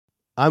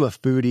I'm a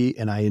foodie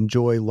and I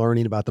enjoy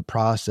learning about the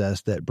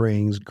process that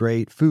brings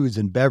great foods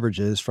and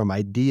beverages from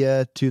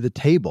idea to the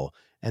table.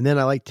 And then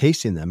I like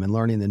tasting them and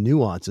learning the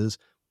nuances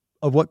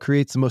of what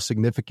creates the most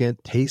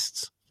significant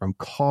tastes, from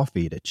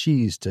coffee to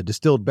cheese to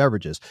distilled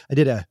beverages. I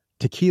did a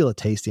tequila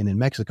tasting in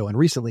Mexico and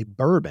recently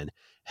bourbon.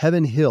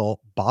 Heaven Hill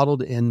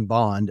bottled in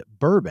bond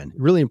bourbon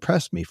really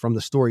impressed me from the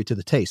story to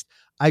the taste.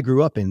 I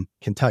grew up in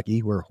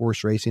Kentucky where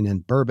horse racing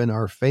and bourbon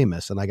are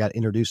famous, and I got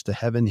introduced to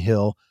Heaven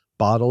Hill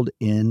bottled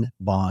in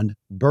bond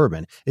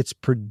bourbon. It's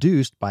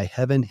produced by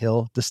Heaven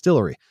Hill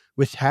Distillery,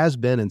 which has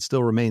been and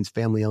still remains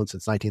family owned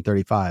since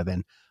 1935.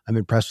 And I'm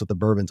impressed with the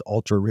bourbon's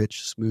ultra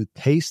rich, smooth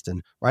taste.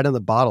 And right on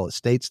the bottle, it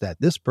states that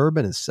this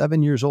bourbon is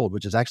 7 years old,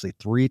 which is actually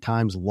 3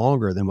 times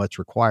longer than what's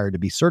required to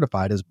be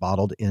certified as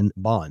bottled in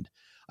bond.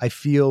 I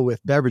feel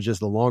with beverages,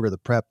 the longer the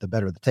prep, the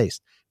better the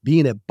taste.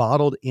 Being a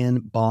bottled in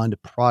bond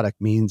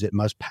product means it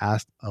must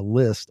pass a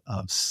list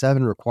of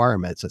 7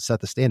 requirements that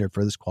set the standard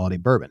for this quality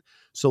bourbon.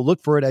 So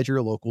look for it at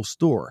your local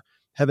store.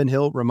 Heaven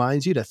Hill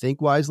reminds you to think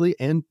wisely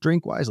and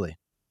drink wisely.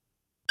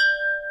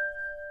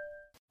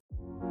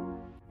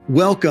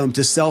 Welcome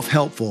to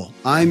Self-Helpful.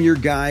 I'm your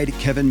guide,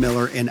 Kevin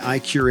Miller, and I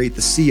curate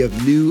the sea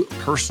of new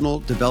personal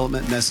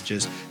development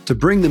messages to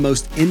bring the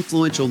most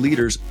influential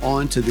leaders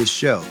onto this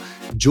show.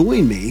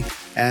 Join me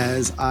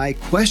as I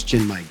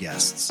question my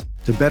guests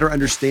to better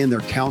understand their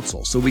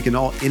counsel so we can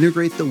all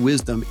integrate the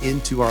wisdom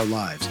into our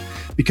lives,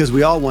 because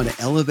we all want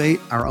to elevate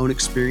our own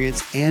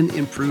experience and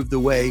improve the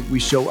way we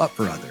show up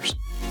for others.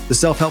 The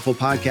Self-Helpful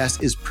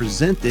Podcast is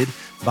presented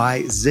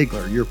by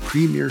Ziglar, your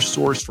premier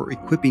source for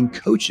equipping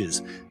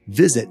coaches.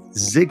 Visit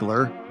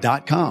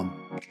Ziglar.com.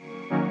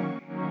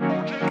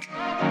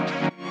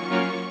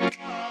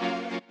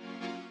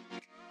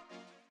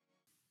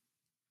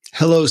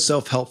 Hello,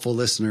 Self-Helpful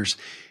listeners.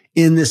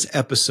 In this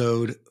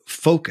episode,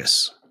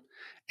 focus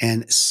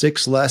and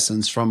 6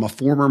 lessons from a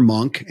former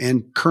monk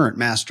and current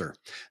master.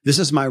 This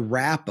is my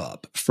wrap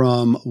up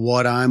from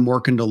what I'm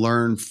working to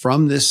learn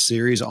from this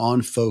series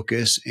on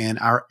focus and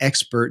our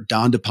expert,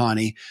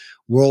 Dandapani,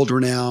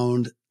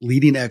 world-renowned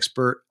leading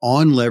expert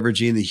on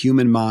leveraging the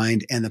human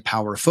mind and the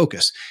power of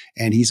focus.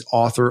 And he's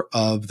author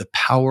of The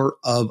Power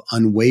of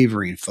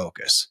Unwavering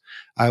Focus.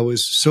 I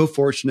was so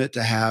fortunate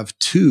to have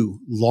 2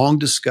 long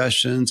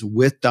discussions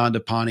with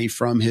Dandapani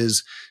from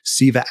his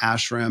Siva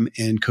ashram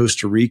in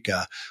Costa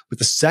Rica, with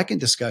the second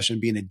discussion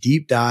being a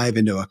deep dive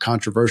into a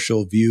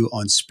controversial view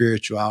on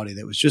spirituality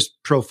that was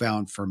just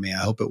profound for me. I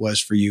hope it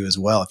was for you as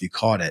well if you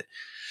caught it.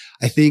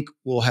 I think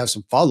we'll have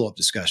some follow-up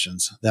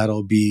discussions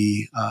that'll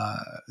be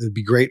it'll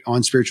be great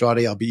on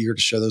spirituality. I'll be eager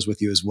to share those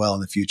with you as well in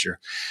the future.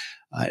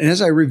 And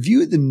as I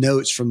reviewed the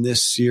notes from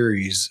this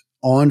series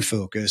on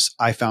focus,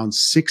 I found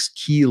 6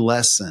 key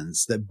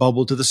lessons that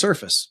bubbled to the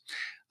surface.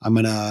 I'm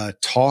going to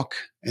talk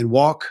and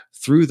walk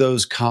through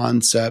those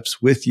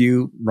concepts with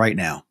you right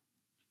now.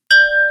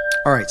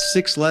 All right,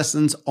 6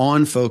 lessons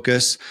on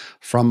focus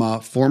from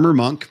a former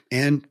monk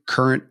and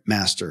current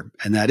master,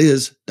 and that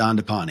is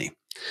Dandapani.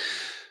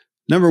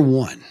 Number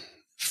 1,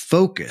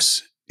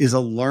 focus is a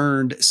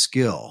learned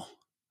skill.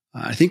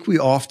 I think we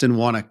often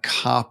want to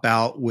cop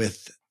out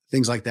with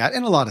things like that,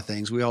 and a lot of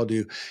things we all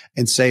do,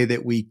 and say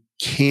that we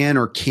can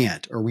or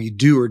can't, or we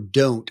do or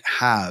don't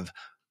have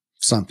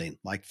something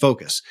like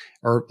focus,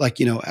 or like,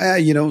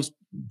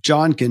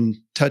 John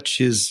can touch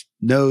his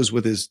nose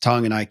with his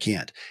tongue and I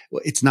can't.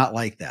 Well, it's not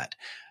like that.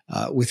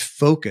 With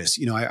focus,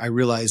 I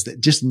realized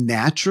that just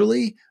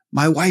naturally,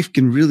 my wife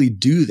can really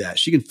do that.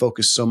 She can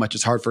focus so much,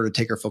 it's hard for her to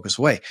take her focus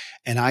away.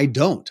 And I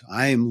don't.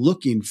 I am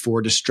looking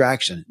for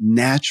distraction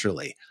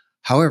naturally.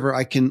 However,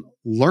 I can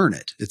learn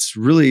it. It's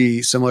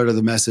really similar to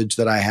the message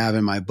that I have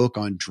in my book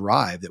on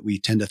drive, that we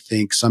tend to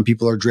think some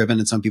people are driven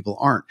and some people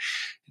aren't.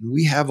 And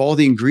we have all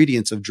the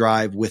ingredients of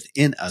drive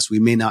within us. We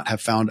may not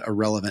have found a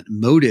relevant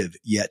motive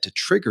yet to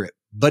trigger it,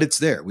 but it's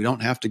there. We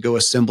don't have to go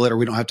assemble it, or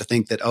we don't have to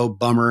think that, oh,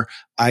 bummer,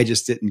 I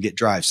just didn't get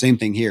drive. Same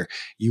thing here.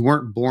 You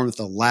weren't born with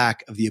a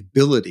lack of the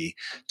ability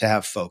to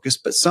have focus,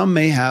 but some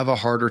may have a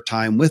harder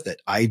time with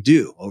it. I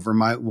do, over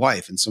my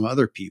wife and some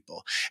other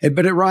people.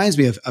 But it reminds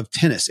me of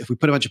tennis. If we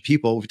put a bunch of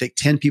people, if we take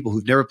 10 people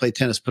who've never played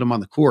tennis, put them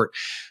on the court,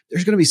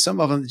 there's going to be some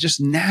of them that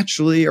just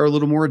naturally are a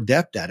little more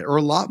adept at it, or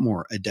a lot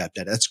more adept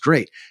at it. That's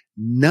great.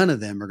 None of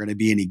them are going to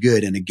be any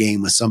good in a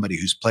game with somebody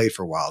who's played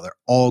for a while. They're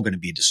all going to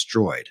be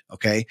destroyed.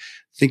 Okay.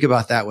 Think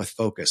about that with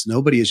focus.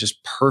 Nobody is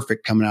just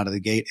perfect coming out of the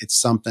gate. It's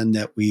something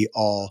that we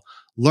all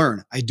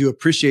learn. I do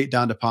appreciate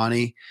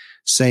Dandapani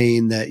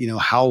saying that,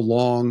 how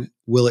long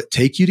will it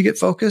take you to get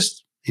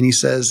focused? And he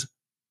says,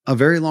 a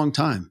very long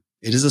time.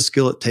 It is a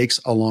skill it takes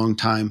a long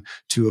time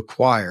to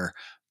acquire,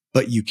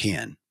 but you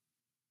can.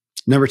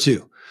 Number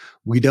 2,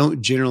 we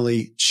don't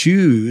generally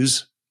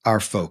choose our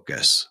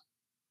focus,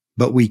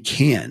 but we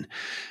can.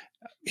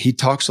 He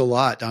talks a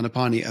lot,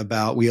 Dandapani,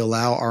 about we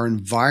allow our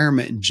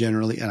environment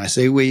generally, and I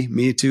say we,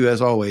 me too,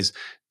 as always,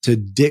 to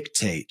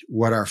dictate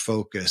what our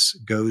focus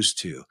goes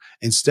to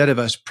instead of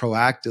us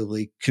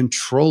proactively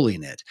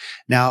controlling it.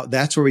 Now,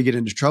 that's where we get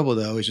into trouble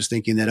though, is just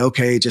thinking that,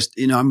 okay, just,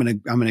 I'm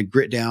going to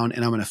grit down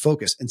and I'm going to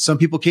focus. And some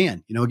people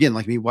can, again,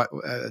 like me,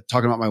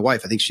 talking about my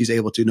wife, I think she's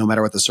able to, no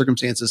matter what the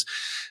circumstances,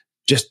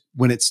 just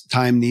when it's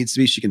time needs to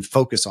be, she can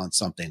focus on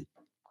something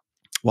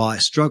while I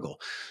struggle.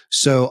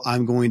 So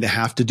I'm going to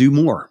have to do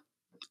more.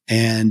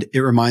 And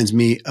it reminds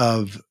me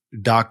of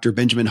Dr.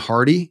 Benjamin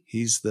Hardy.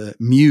 He's the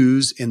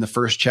muse in the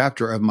first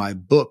chapter of my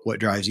book, What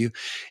Drives You.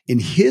 In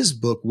his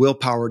book,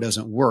 Willpower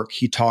Doesn't Work,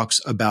 he talks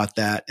about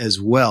that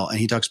as well. And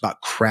he talks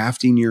about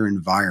crafting your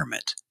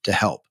environment to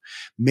help.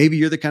 Maybe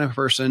you're the kind of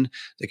person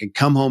that can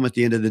come home at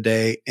the end of the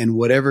day and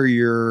whatever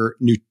your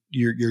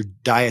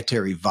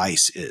dietary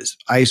vice is,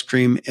 ice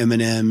cream,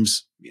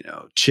 M&Ms,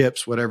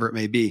 chips, whatever it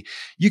may be,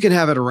 you can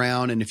have it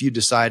around. And if you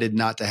decided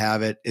not to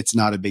have it, it's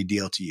not a big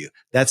deal to you.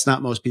 That's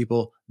not most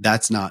people.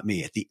 That's not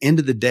me. At the end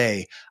of the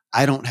day,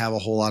 I don't have a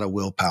whole lot of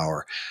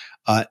willpower.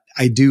 I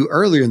do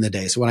earlier in the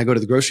day. So when I go to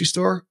the grocery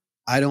store,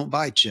 I don't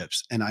buy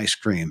chips and ice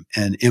cream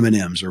and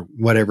M&Ms or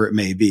whatever it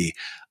may be.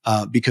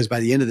 Because by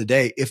the end of the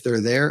day, if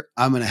they're there,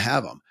 I'm going to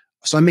have them.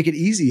 So I make it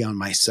easy on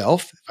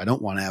myself if I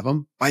don't want to have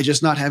them by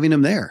just not having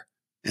them there.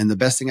 And the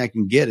best thing I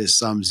can get is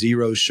some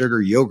zero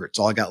sugar yogurt. It's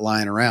all I got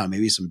lying around,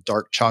 maybe some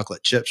dark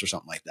chocolate chips or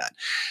something like that.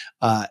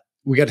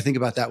 We got to think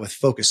about that with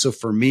focus. So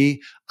for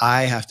me,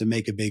 I have to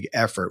make a big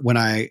effort when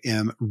I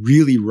am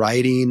really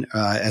writing,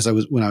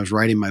 when I was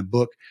writing my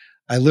book.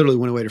 I literally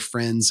went away to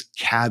friends'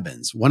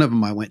 cabins. One of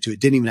them I went to, it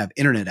didn't even have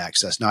internet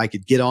access. Now I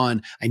could get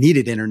on, I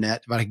needed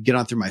internet, but I could get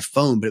on through my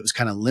phone, but it was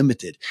kind of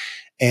limited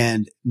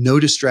and no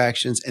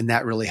distractions. And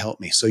that really helped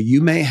me. So you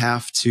may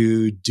have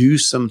to do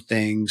some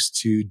things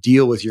to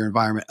deal with your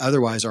environment.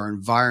 Otherwise, our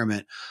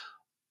environment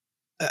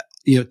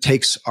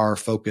takes our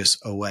focus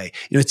away.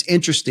 It's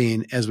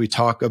interesting as we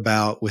talk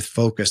about with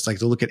focus, like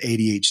to look at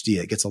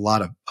ADHD. It gets a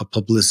lot of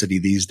publicity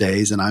these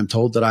days. And I'm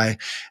told that I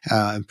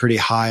am pretty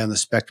high on the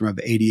spectrum of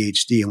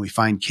ADHD, and we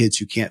find kids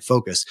who can't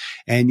focus.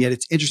 And yet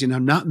it's interesting.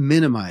 I'm not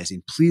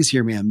minimizing, please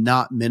hear me. I'm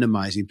not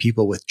minimizing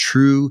people with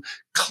true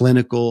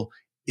clinical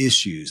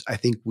issues. I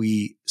think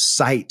we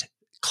cite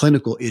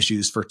clinical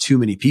issues for too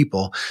many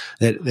people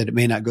that it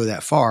may not go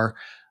that far.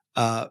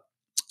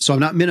 So I'm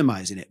not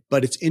minimizing it,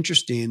 but it's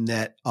interesting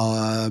that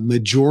a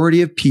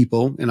majority of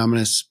people, and I'm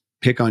going to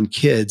pick on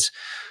kids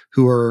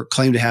who are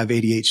claimed to have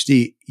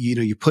ADHD,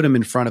 you put them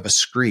in front of a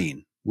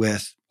screen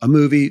with a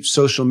movie,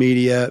 social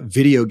media,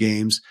 video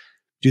games,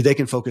 they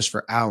can focus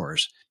for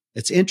hours.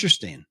 It's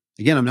interesting.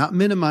 Again, I'm not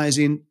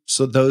minimizing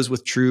those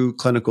with true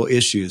clinical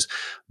issues,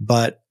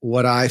 but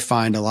what I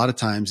find a lot of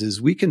times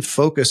is we can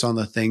focus on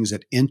the things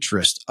that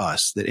interest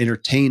us, that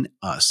entertain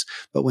us.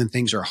 But when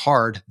things are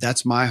hard,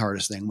 that's my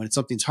hardest thing. When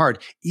something's hard,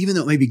 even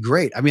though it may be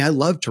great. I mean, I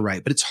love to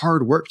write, but it's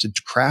hard work to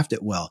craft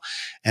it well,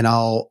 and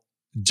I'll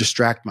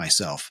distract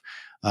myself.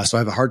 So I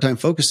have a hard time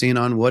focusing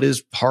on what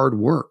is hard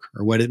work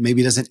or what it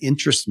maybe doesn't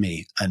interest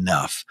me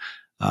enough.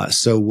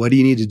 So what do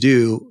you need to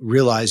do?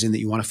 Realizing that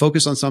you want to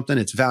focus on something,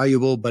 it's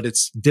valuable, but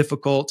it's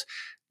difficult.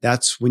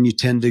 That's when you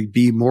tend to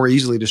be more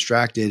easily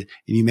distracted,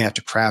 and you may have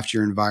to craft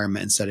your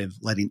environment instead of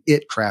letting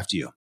it craft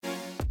you.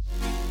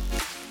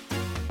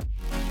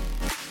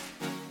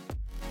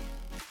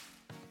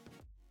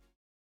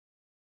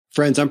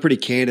 Friends, I'm pretty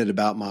candid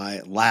about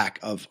my lack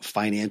of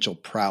financial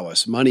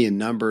prowess. Money and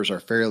numbers are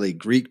fairly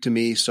Greek to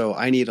me, so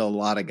I need a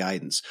lot of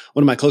guidance.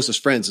 One of my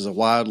closest friends is a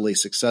wildly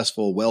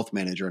successful wealth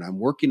manager, and I'm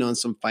working on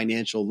some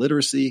financial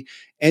literacy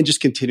and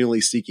just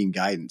continually seeking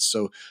guidance.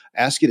 So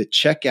I ask you to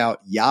check out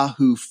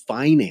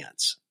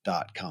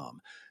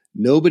yahoofinance.com.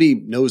 Nobody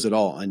knows it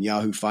all, and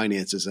Yahoo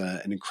Finance is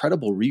an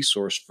incredible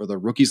resource for the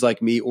rookies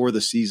like me or the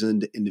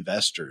seasoned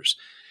investors.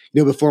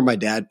 Before my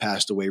dad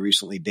passed away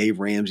recently, Dave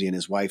Ramsey and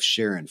his wife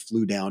Sharon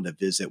flew down to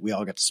visit. We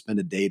all got to spend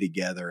a day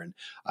together, and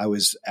I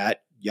was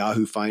at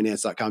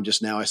yahoofinance.com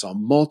just now. I saw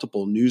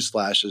multiple news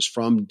flashes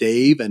from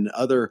Dave and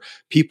other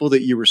people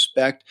that you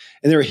respect,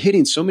 and they're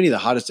hitting so many of the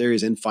hottest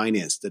areas in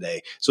finance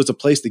today. So it's a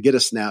place to get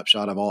a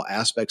snapshot of all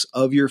aspects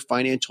of your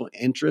financial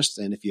interests,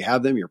 and if you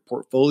have them, your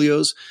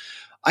portfolios.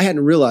 I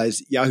hadn't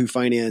realized Yahoo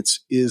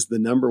Finance is the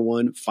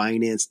 #1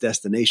 finance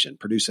destination,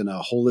 producing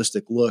a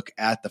holistic look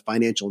at the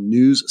financial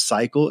news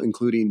cycle,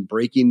 including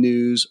breaking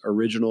news,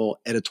 original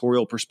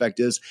editorial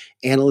perspectives,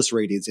 analyst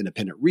ratings,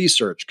 independent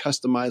research,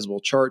 customizable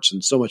charts,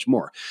 and so much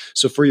more.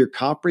 So for your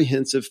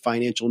comprehensive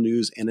financial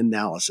news and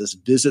analysis,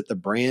 visit the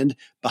brand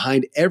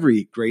behind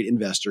every great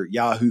investor,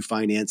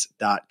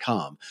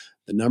 yahoofinance.com,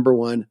 the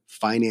 #1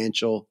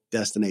 financial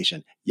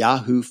destination,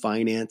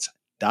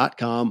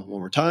 yahoofinance.com. One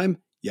more time,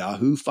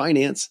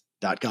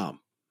 yahoofinance.com.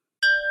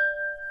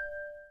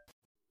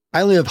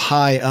 I live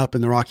high up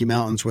in the Rocky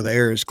Mountains where the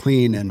air is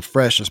clean and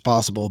fresh as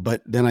possible,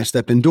 but then I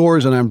step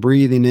indoors and I'm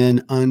breathing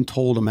in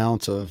untold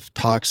amounts of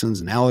toxins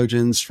and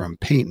allergens from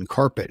paint and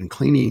carpet and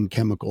cleaning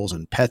chemicals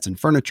and pets and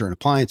furniture and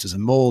appliances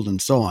and mold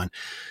and so on.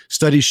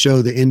 Studies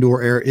show the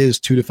indoor air is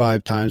 2 to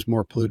 5 times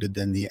more polluted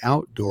than the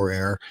outdoor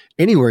air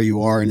anywhere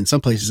you are. And in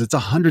some places, it's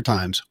 100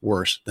 times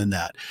worse than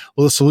that.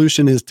 Well, the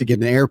solution is to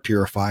get an air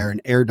purifier. An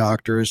Air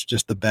Doctor is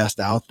just the best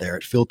out there.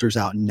 It filters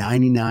out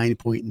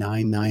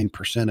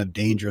 99.99% of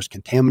dangerous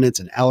contaminants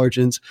and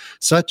allergens,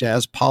 such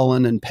as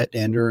pollen and pet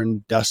dander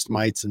and dust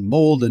mites and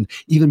mold and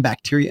even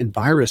bacteria and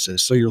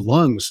viruses. So your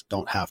lungs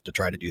don't have to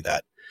try to do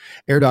that.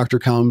 Air Doctor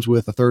comes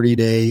with a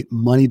 30-day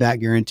money-back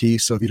guarantee.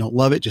 So if you don't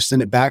love it, just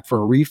send it back for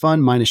a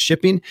refund minus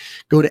shipping.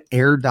 Go to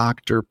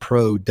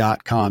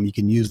airdoctorpro.com. You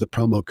can use the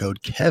promo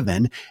code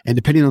Kevin, and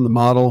depending on the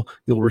model,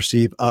 you'll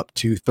receive up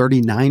to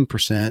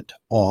 39%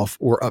 off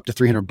or up to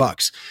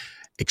 $300.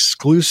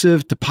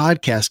 Exclusive to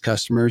podcast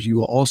customers, you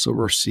will also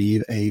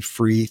receive a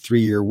free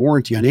 3-year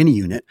warranty on any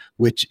unit,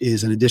 which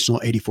is an additional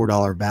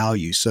 $84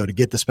 value. So to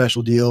get the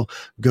special deal,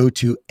 go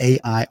to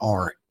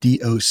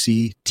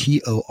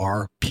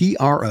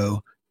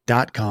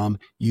airdoctorpro.com.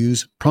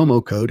 Use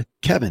promo code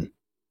Kevin.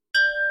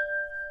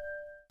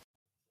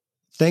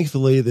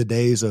 Thankfully, the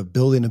days of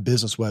building a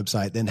business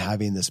website, then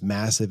having this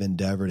massive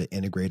endeavor to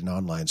integrate an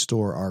online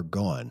store are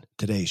gone.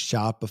 Today,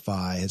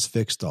 Shopify has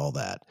fixed all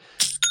that.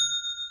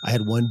 I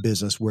had one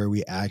business where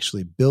we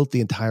actually built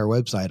the entire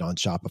website on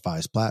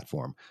Shopify's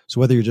platform.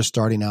 So whether you're just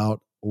starting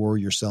out or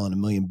you're selling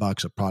 $1 million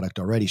of product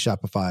already,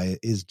 Shopify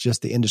is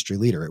just the industry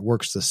leader. It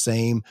works the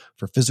same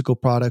for physical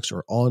products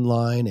or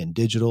online and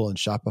digital, and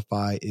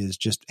Shopify is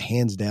just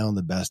hands down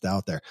the best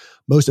out there.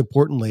 Most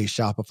importantly,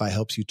 Shopify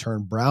helps you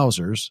turn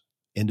browsers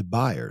into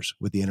buyers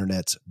with the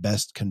internet's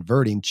best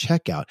converting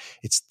checkout.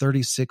 It's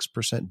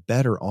 36%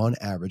 better on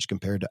average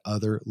compared to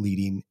other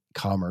leading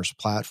commerce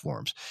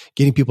platforms.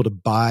 Getting people to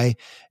buy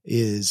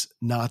is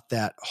not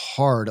that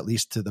hard, at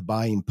least to the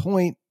buying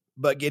point,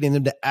 but getting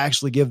them to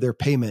actually give their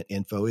payment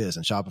info is,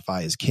 and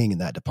Shopify is king in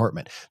that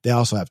department. They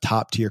also have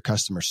top tier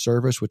customer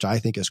service, which I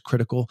think is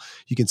critical.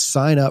 You can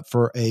sign up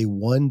for a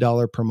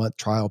 $1 per month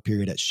trial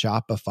period at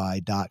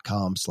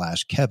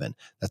shopify.com/Kevin.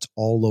 That's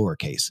all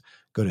lowercase.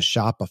 Go to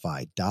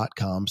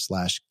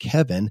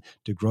shopify.com/Kevin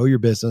to grow your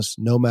business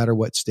no matter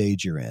what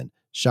stage you're in.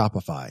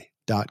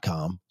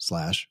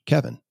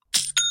 Shopify.com/Kevin.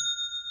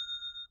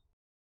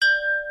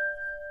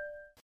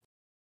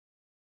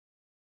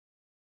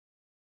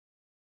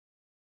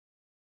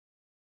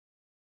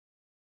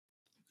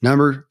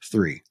 Number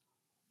 3,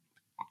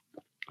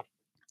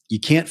 you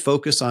can't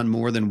focus on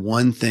more than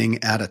one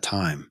thing at a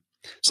time.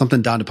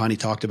 Something Dandapani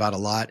talked about a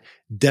lot.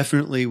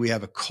 Definitely, we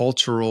have a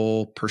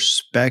cultural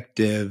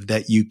perspective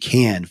that you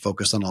can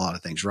focus on a lot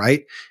of things,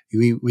 right?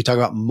 We talk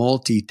about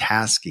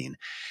multitasking.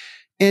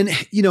 And,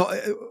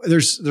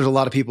 there's a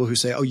lot of people who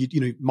say, oh,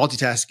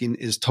 multitasking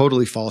is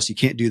totally false. You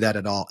can't do that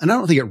at all. And I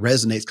don't think it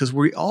resonates because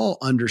we all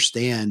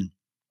understand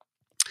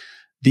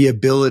the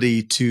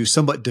ability to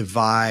somewhat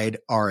divide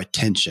our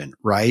attention,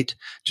 right?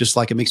 Just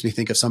like it makes me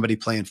think of somebody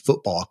playing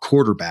football, a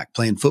quarterback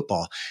playing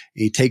football.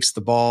 He takes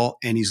the ball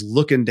and he's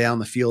looking down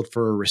the field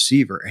for a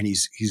receiver, and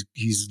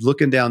he's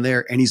looking down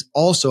there, and he's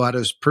also out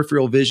of his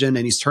peripheral vision,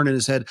 and he's turning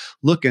his head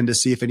looking to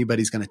see if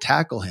anybody's going to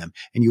tackle him.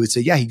 And you would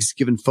say, yeah, he's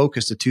given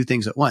focus to two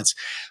things at once.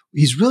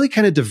 He's really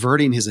kind of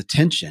diverting his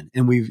attention.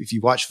 And if you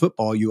watch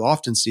football, you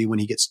often see when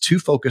he gets too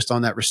focused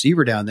on that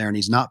receiver down there and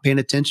he's not paying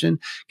attention,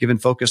 giving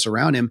focus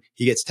around him,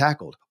 he gets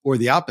tackled. Or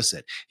the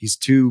opposite. He's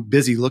too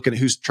busy looking at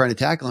who's trying to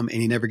tackle him, and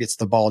he never gets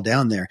the ball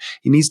down there.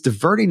 And he's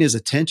diverting his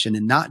attention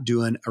and not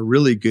doing a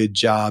really good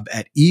job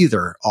at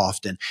either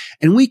often.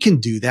 And we can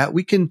do that.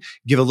 We can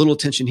give a little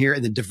attention here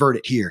and then divert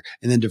it here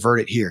and then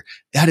divert it here.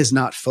 That is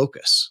not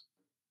focus.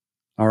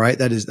 All right.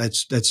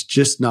 That's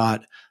just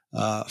not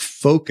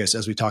focus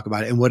as we talk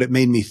about it. And what it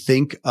made me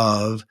think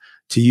of,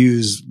 to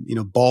use,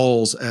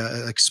 balls,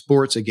 like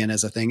sports again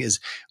as a thing,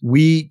 is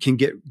we can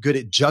get good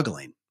at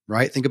juggling.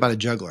 Right? Think about a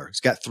juggler. He's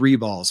got 3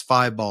 balls,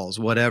 5 balls,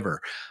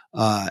 whatever.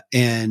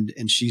 And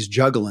she's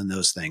juggling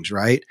those things,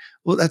 right?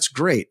 Well, that's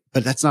great,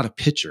 but that's not a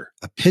pitcher.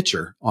 A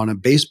pitcher on a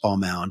baseball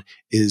mound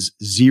is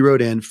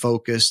zeroed in,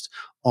 focused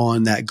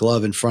on that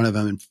glove in front of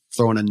him and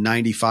throwing a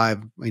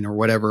 95,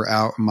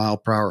 whatever mile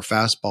per hour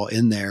fastball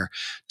in there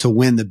to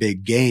win the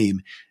big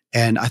game.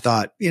 And I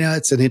thought,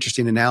 it's an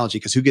interesting analogy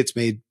because who gets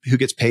paid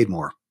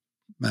more?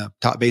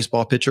 Top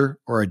baseball pitcher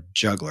or a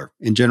juggler?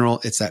 In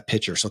general, it's that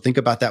pitcher. So think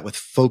about that with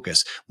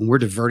focus. When we're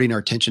diverting our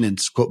attention and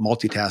quote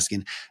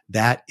multitasking,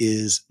 that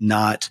is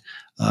not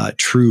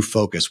true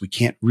focus. We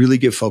can't really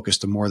give focus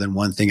to more than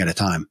one thing at a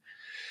time.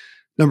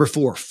 Number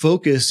 4,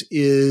 focus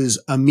is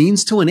a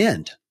means to an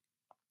end.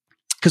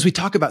 Because we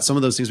talk about some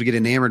of those things, we get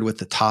enamored with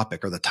the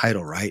topic or the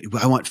title, right?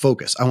 I want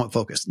focus. I want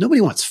focus.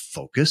 Nobody wants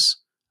focus.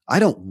 I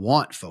don't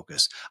want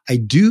focus. I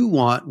do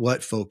want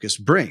what focus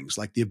brings,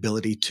 like the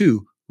ability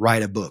to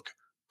write a book,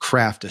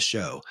 craft a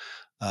show,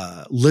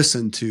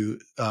 listen to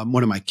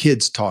one of my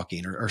kids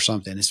talking or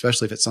something,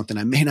 especially if it's something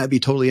I may not be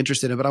totally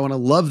interested in, but I want to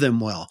love them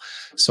well.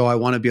 So I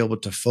want to be able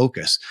to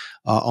focus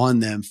on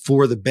them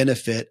for the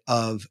benefit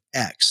of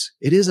X.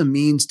 It is a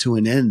means to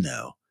an end,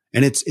 though.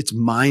 And it's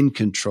mind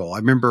control. I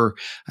remember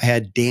I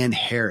had Dan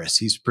Harris.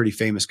 He's a pretty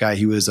famous guy.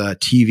 He was a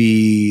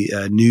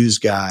TV news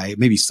guy.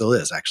 Maybe he still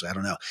is, actually. I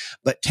don't know.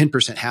 But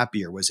 10%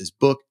 Happier was his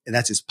book. And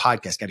that's his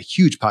podcast. Got a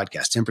huge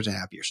podcast, 10%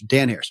 Happier. So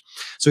Dan Harris.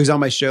 So he's on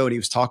my show and he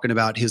was talking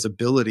about his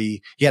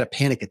ability. He had a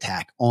panic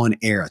attack on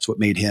air. That's what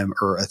made him,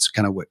 or that's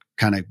kind of what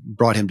kind of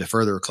brought him to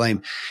further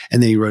acclaim.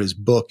 And then he wrote his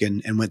book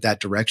and went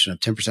that direction of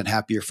 10%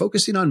 Happier,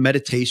 focusing on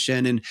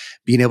meditation and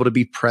being able to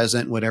be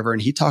present, whatever.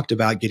 And he talked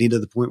about getting to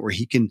the point where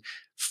he can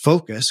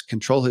focus,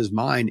 control his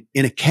mind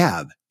in a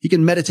cab. He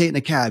can meditate in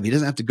a cab. He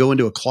doesn't have to go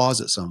into a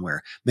closet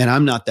somewhere. Man,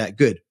 I'm not that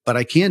good, but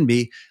I can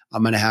be.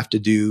 I'm going to have to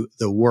do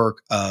the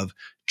work of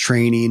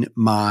training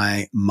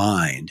my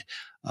mind.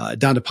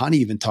 Dandapani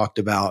even talked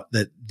about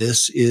that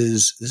this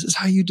is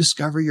how you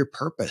discover your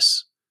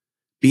purpose.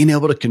 Being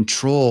able to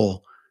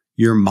control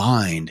your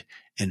mind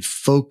and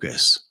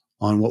focus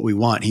on what we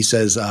want. He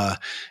says,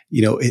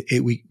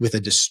 with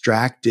a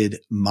distracted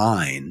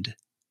mind,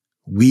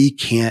 we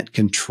can't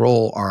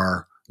control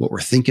what we're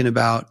thinking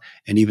about,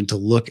 and even to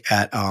look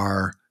at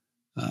our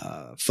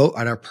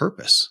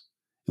purpose.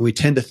 And we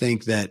tend to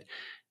think that,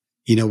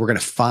 we're going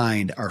to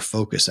find our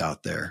focus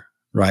out there,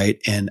 right?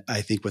 And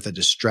I think with a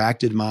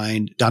distracted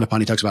mind,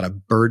 Dandapani talks about a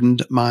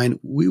burdened mind.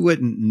 We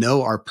wouldn't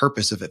know our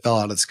purpose if it fell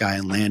out of the sky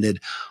and landed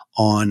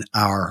on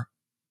our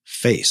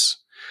face.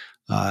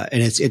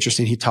 And it's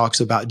interesting. He talks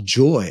about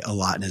joy a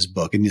lot in his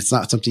book, and it's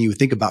not something you would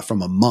think about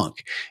from a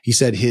monk. He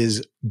said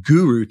his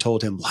guru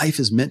told him life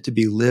is meant to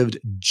be lived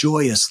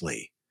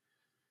joyously.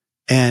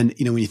 And,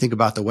 when you think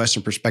about the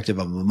Western perspective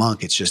of a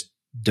monk, it's just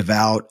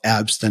devout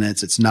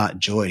abstinence. It's not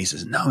joy. And he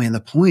says, no, man,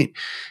 the point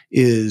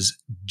is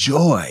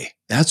joy.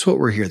 That's what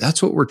we're here.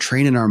 That's what we're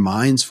training our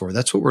minds for.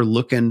 That's what we're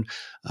looking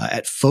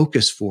at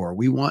focus for.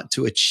 We want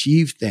to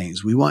achieve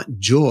things. We want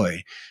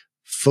joy.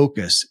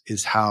 Focus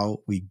is how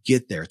we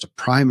get there. It's a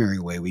primary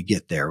way we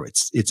get there.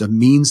 It's a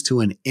means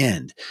to an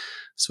end.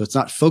 So it's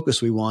not focus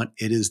we want.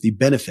 It is the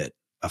benefit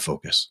of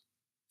focus.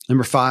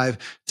 Number 5,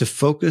 to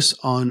focus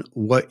on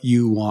what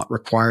you want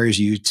requires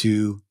you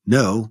to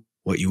know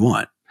what you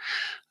want.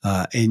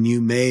 And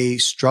you may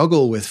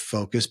struggle with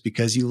focus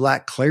because you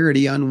lack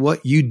clarity on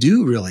what you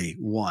do really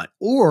want,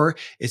 or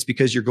it's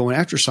because you're going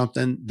after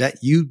something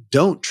that you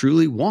don't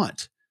truly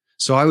want.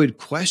 So I would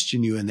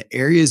question you in the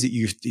areas that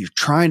you're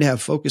trying to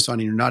have focus on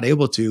and you're not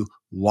able to.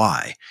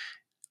 Why?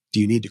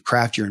 Do you need to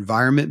craft your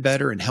environment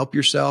better and help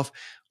yourself?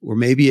 Or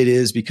maybe it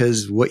is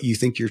because what you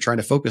think you're trying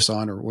to focus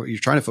on, or what you're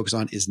trying to focus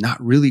on, is not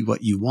really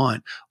what you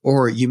want.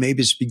 Or you may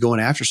just be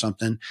going after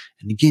something,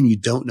 and again, you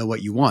don't know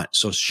what you want.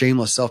 So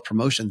shameless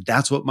self-promotion,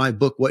 that's what my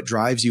book, What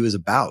Drives You, is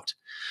about.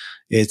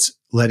 It's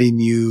letting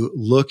you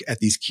look at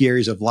these key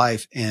areas of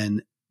life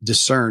and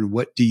discern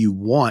what do you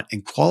want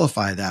and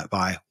qualify that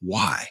by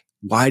why.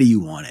 Why do you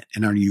want it?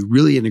 And are you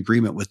really in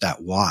agreement with that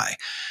why?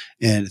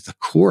 And at the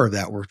core of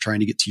that, we're trying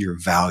to get to your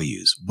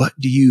values. What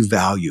do you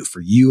value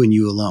for you and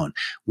you alone?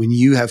 When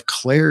you have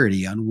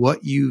clarity on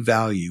what you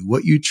value,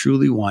 what you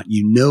truly want,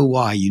 you know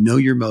why, you know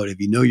your motive,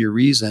 you know your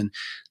reason,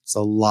 it's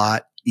a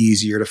lot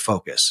easier to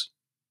focus.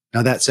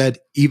 Now, that said,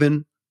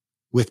 even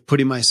with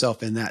putting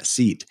myself in that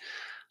seat,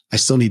 I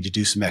still need to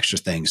do some extra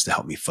things to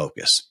help me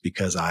focus,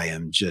 because I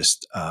am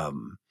just,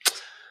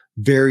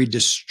 very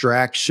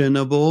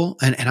distractionable.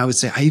 And I would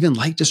say I even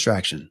like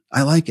distraction.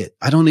 I like it.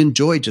 I don't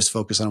enjoy just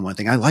focusing on one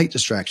thing. I like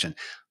distraction.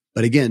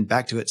 But again,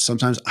 back to it.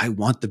 Sometimes I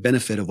want the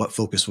benefit of what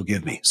focus will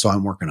give me. So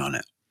I'm working on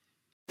it.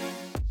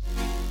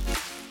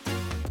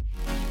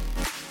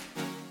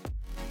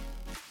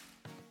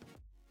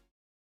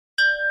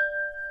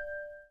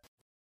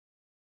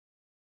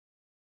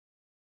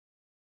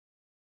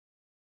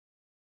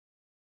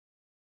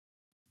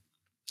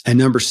 And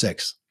number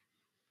 6,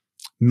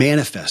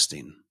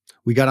 manifesting.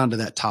 We got onto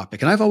that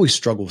topic, and I've always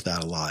struggled with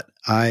that a lot.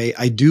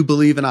 I do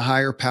believe in a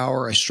higher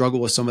power. I struggle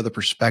with some of the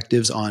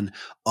perspectives on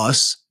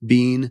us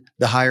being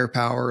the higher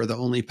power or the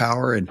only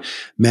power, and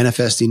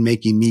manifesting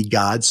making me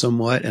God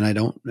somewhat. And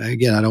I'm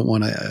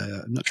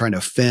not trying to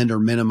offend or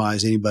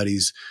minimize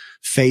anybody's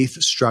faith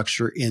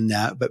structure in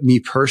that, but me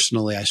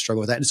personally, I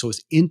struggle with that. And so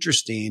it's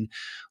interesting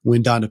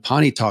when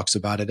Dandapani talks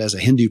about it as a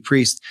Hindu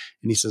priest,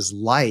 and he says,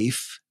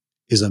 life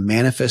is a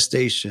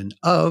manifestation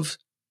of,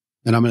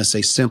 and I'm going to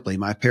say simply,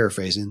 my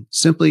paraphrasing,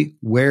 simply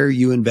where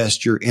you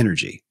invest your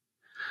energy.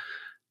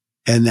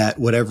 And that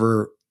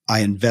whatever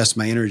I invest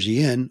my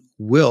energy in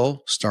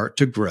will start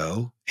to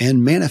grow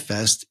and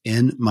manifest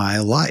in my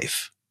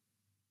life.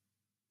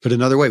 Put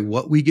another way,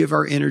 what we give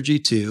our energy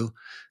to,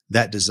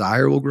 that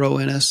desire will grow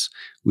in us.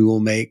 We will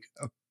make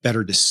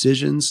better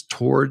decisions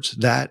towards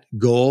that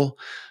goal,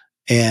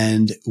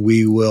 and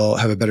we will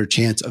have a better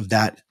chance of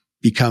that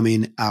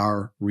becoming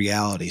our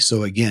reality.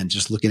 So again,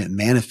 just looking at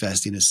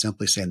manifesting is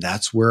simply saying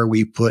that's where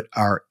we put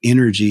our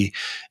energy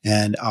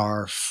and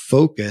our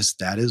focus.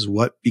 That is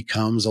what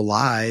becomes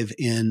alive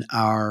in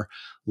our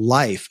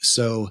life.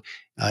 So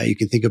You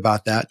can think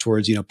about that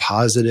towards,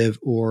 positive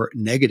or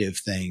negative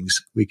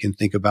things. We can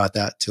think about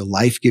that to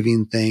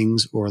life-giving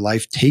things or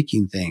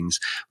life-taking things.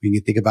 We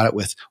can think about it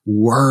with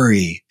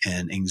worry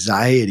and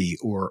anxiety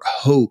or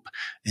hope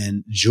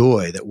and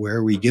joy, that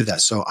where we give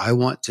that. So I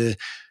want to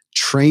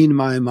train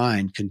my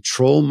mind,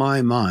 control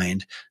my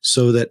mind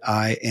so that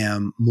I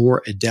am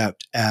more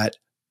adept at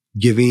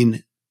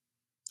giving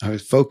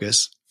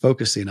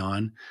focusing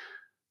on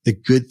the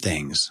good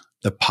things,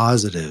 the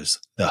positives,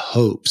 the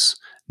hopes,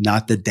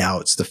 not the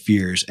doubts, the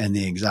fears, and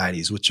the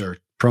anxieties, which are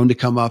prone to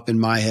come up in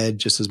my head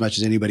just as much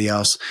as anybody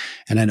else.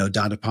 And I know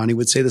Dandapani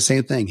would say the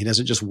same thing. He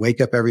doesn't just wake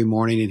up every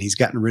morning and he's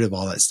gotten rid of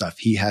all that stuff.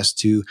 He has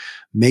to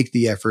make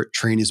the effort,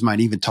 train his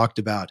mind. He even talked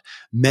about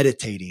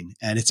meditating.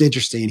 And it's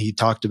interesting. He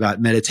talked about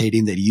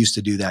meditating, that he used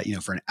to do that,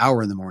 for an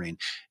hour in the morning.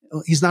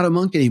 He's not a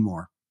monk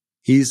anymore.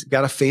 He's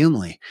got a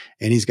family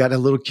and he's got a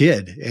little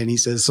kid. And he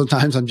says,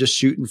 sometimes I'm just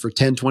shooting for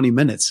 10, 20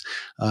 minutes,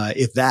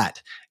 if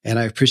that. And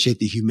I appreciate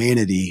the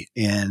humanity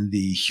and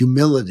the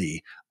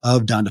humility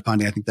of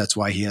Dandapani. I think that's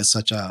why he has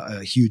such a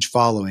huge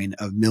following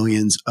of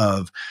millions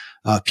of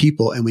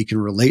people, and we can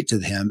relate to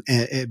him.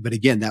 But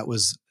again, that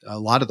was a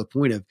lot of the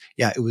point of,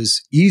 it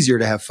was easier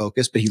to have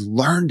focus, but he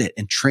learned it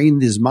and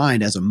trained his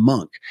mind as a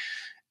monk,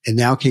 and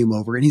now came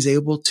over and he's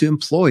able to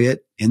employ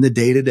it in the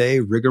day-to-day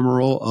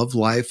rigmarole of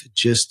life,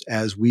 just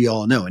as we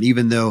all know. And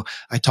even though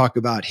I talk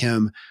about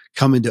him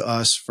coming to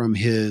us from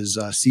his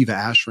Siva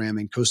ashram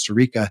in Costa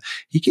Rica,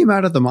 he came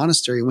out of the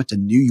monastery and went to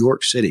New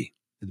York City,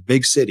 the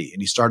big city,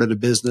 and he started a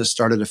business,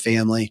 started a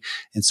family.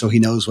 And so he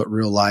knows what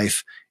real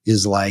life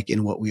is like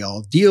and what we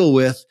all deal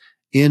with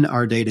in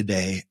our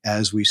day-to-day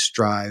as we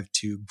strive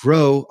to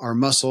grow our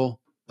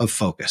muscle of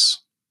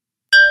focus.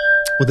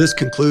 Well, this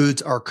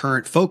concludes our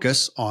current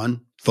focus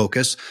on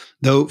focus,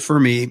 though for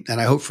me, and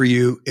I hope for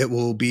you, it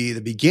will be the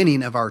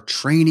beginning of our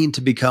training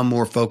to become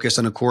more focused.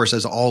 And of course,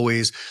 as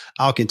always,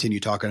 I'll continue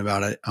talking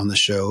about it on the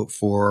show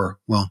for,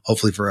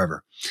 hopefully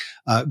forever.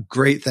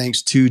 Great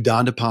thanks to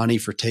Dandapani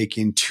for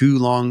taking 2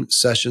 long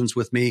sessions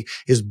with me.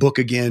 His book,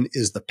 again,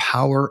 is The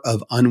Power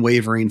of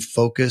Unwavering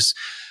Focus.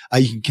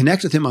 You can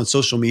connect with him on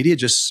social media.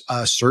 Just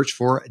search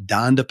for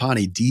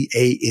Dandapani,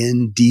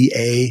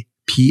 Dandapani.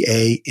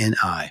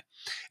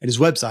 And his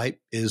website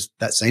is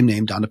that same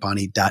name,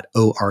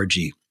 dandapani.org.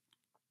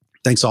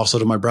 Thanks also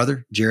to my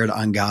brother, Jared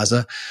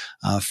Angaza,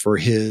 for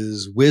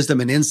his wisdom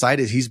and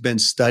insight, as he's been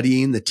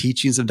studying the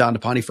teachings of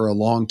Dandapani for a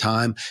long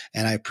time.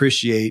 And I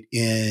appreciate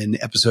in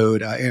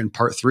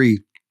part 3,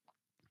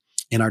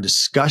 in our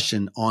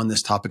discussion on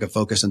this topic of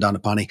focus and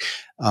Dandapani,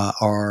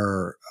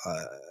 our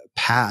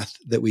path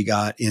that we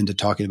got into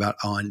talking about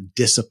on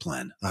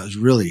discipline. That was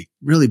really,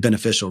 really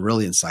beneficial,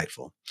 really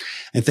insightful.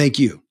 And thank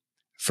you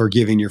for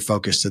giving your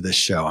focus to this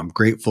show. I'm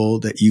grateful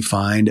that you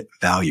find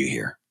value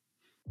here.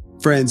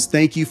 Friends,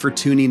 thank you for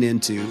tuning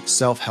into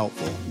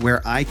Self-Helpful,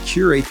 where I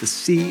curate the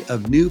sea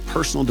of new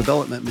personal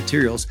development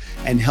materials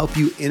and help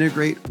you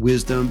integrate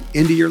wisdom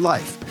into your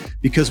life,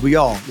 because we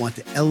all want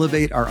to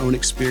elevate our own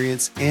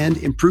experience and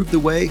improve the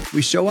way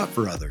we show up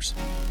for others.